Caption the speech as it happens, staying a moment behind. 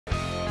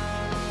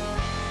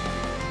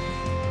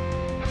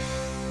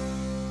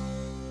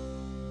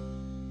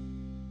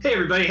Hey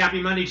everybody,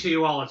 happy Monday to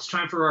you all. It's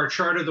time for our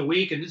chart of the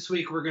week, and this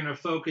week we're going to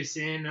focus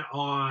in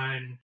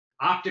on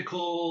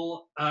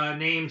optical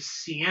name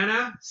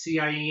Ciena.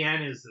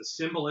 CIEN is the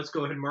symbol. Let's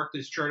go ahead and mark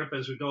this chart up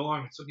as we go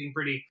along. It's looking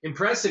pretty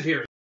impressive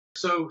here.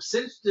 So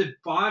since the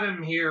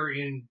bottom here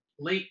in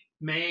late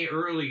May,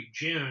 early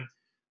June,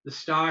 the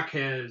stock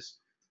has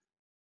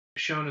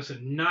shown us a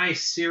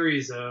nice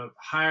series of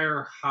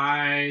higher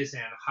highs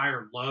and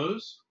higher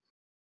lows.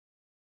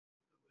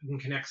 We can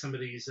connect some of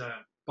these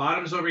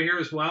bottoms over here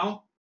as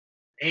well.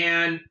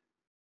 And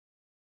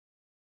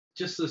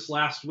just this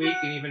last week,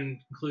 and even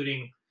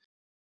including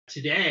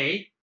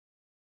today,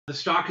 the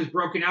stock has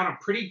broken out a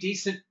pretty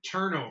decent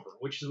turnover,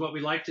 which is what we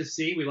like to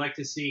see. We like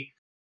to see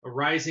a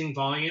rising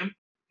volume,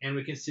 and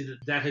we can see that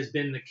that has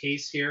been the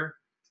case here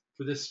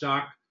for this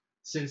stock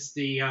since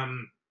the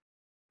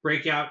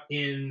breakout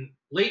in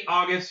late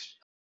August.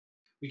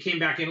 We came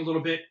back in a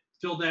little bit,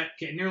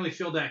 nearly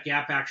filled that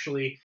gap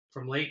actually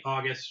from late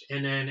August,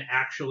 and then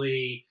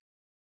actually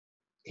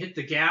hit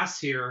the gas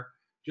here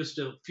just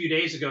a few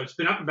days ago. It's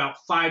been up about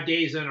 5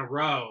 days in a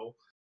row.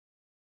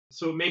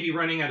 So it may be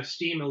running out of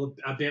steam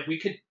a bit. We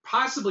could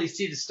possibly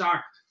see the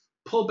stock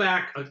pull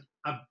back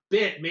a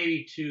bit,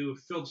 maybe to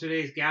fill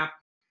today's gap,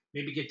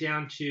 maybe get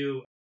down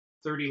to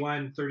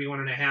 31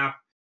 and a half,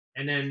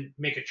 and then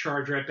make a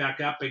charge right back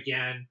up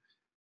again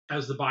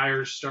as the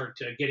buyers start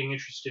getting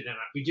interested in it.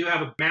 We do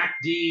have a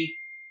MACD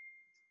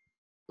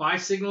buy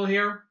signal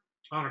here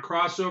on a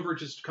crossover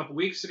just a couple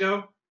weeks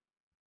ago.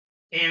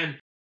 And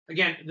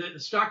again, the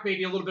stock may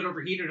be a little bit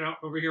overheated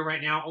over here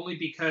right now, only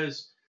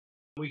because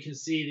we can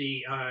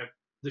see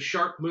the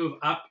sharp move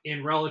up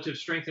in relative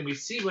strength. And we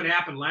see what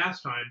happened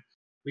last time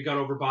we got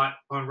overbought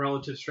on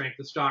relative strength.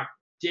 The stock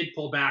did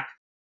pull back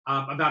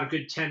about a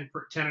good 10.5%,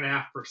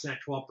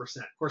 12%.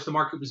 Of course, the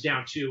market was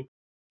down too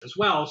as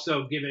well.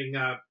 So giving,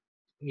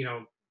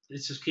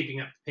 it's just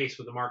keeping up pace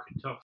with the market.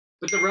 So,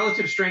 but the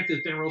relative strength has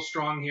been real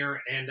strong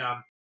here. And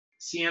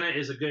Ciena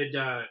is a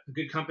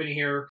good company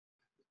here.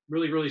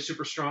 Really, really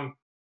super strong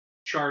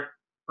chart.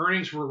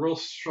 Earnings were real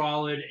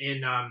solid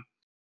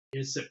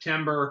in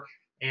September,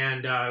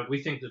 and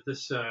we think that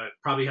this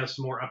probably has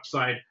some more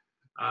upside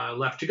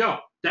left to go.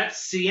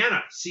 That's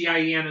Ciena.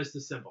 CIEN is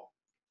the symbol.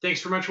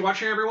 Thanks very much for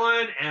watching,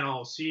 everyone, and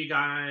I'll see you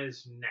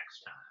guys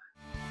next time.